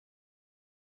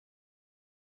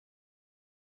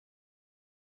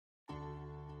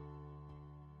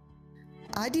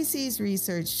IDC's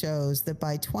research shows that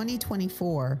by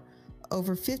 2024,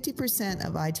 over 50%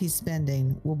 of IT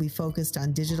spending will be focused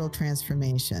on digital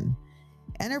transformation.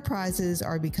 Enterprises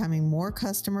are becoming more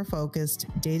customer-focused,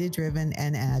 data-driven,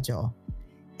 and agile.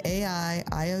 AI,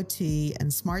 IoT,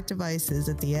 and smart devices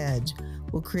at the edge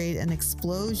will create an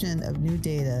explosion of new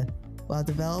data, while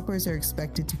developers are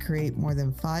expected to create more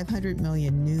than 500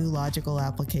 million new logical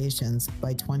applications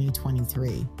by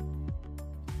 2023.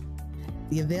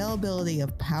 The availability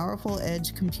of powerful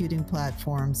edge computing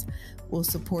platforms will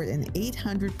support an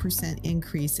 800%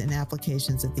 increase in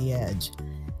applications at the edge.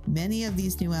 Many of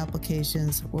these new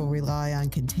applications will rely on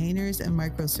containers and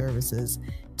microservices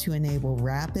to enable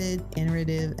rapid,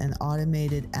 iterative, and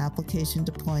automated application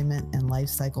deployment and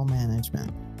lifecycle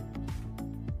management.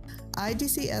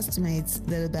 IDC estimates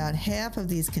that about half of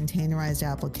these containerized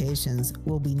applications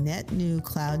will be net new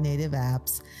cloud-native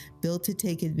apps built to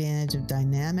take advantage of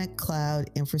dynamic cloud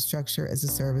infrastructure as a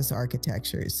service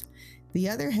architectures. The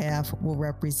other half will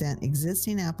represent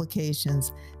existing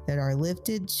applications that are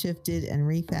lifted, shifted, and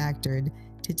refactored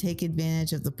to take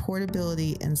advantage of the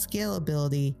portability and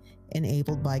scalability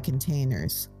enabled by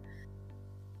containers.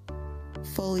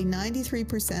 Fully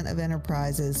 93% of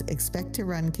enterprises expect to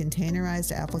run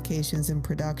containerized applications in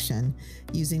production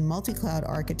using multi-cloud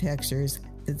architectures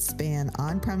that span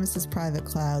on-premises private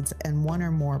clouds and one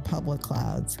or more public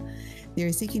clouds. They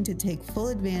are seeking to take full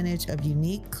advantage of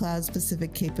unique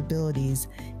cloud-specific capabilities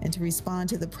and to respond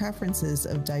to the preferences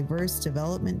of diverse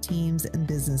development teams and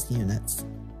business units.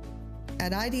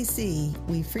 At IDC,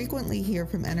 we frequently hear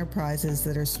from enterprises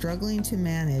that are struggling to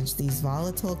manage these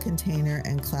volatile container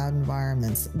and cloud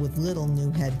environments with little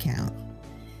new headcount.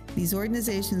 These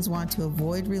organizations want to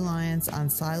avoid reliance on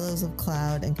silos of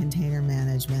cloud and container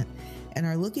management and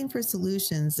are looking for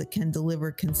solutions that can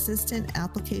deliver consistent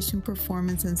application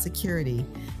performance and security,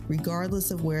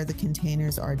 regardless of where the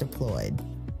containers are deployed.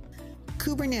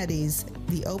 Kubernetes,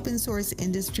 the open source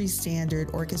industry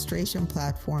standard orchestration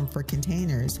platform for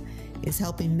containers, is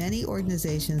helping many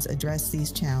organizations address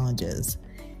these challenges.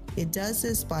 It does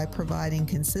this by providing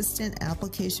consistent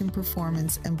application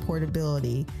performance and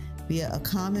portability via a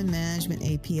common management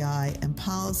API and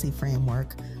policy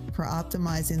framework for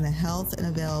optimizing the health and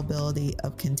availability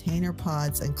of container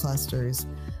pods and clusters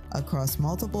across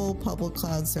multiple public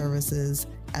cloud services,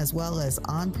 as well as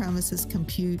on-premises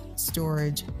compute,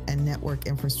 storage, and network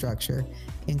infrastructure,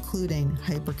 including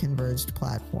hyperconverged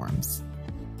platforms.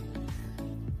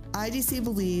 IDC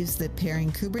believes that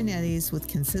pairing Kubernetes with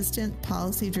consistent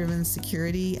policy-driven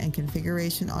security and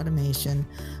configuration automation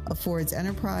affords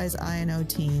enterprise I&O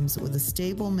teams with a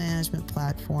stable management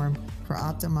platform for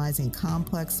optimizing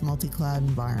complex multi-cloud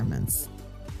environments.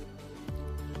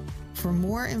 For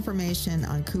more information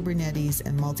on Kubernetes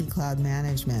and multi-cloud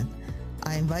management,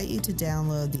 I invite you to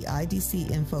download the IDC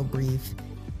Info Brief,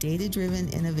 Data-Driven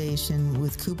Innovation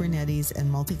with Kubernetes and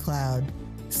Multi-Cloud,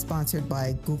 sponsored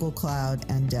by Google Cloud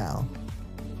and Dell.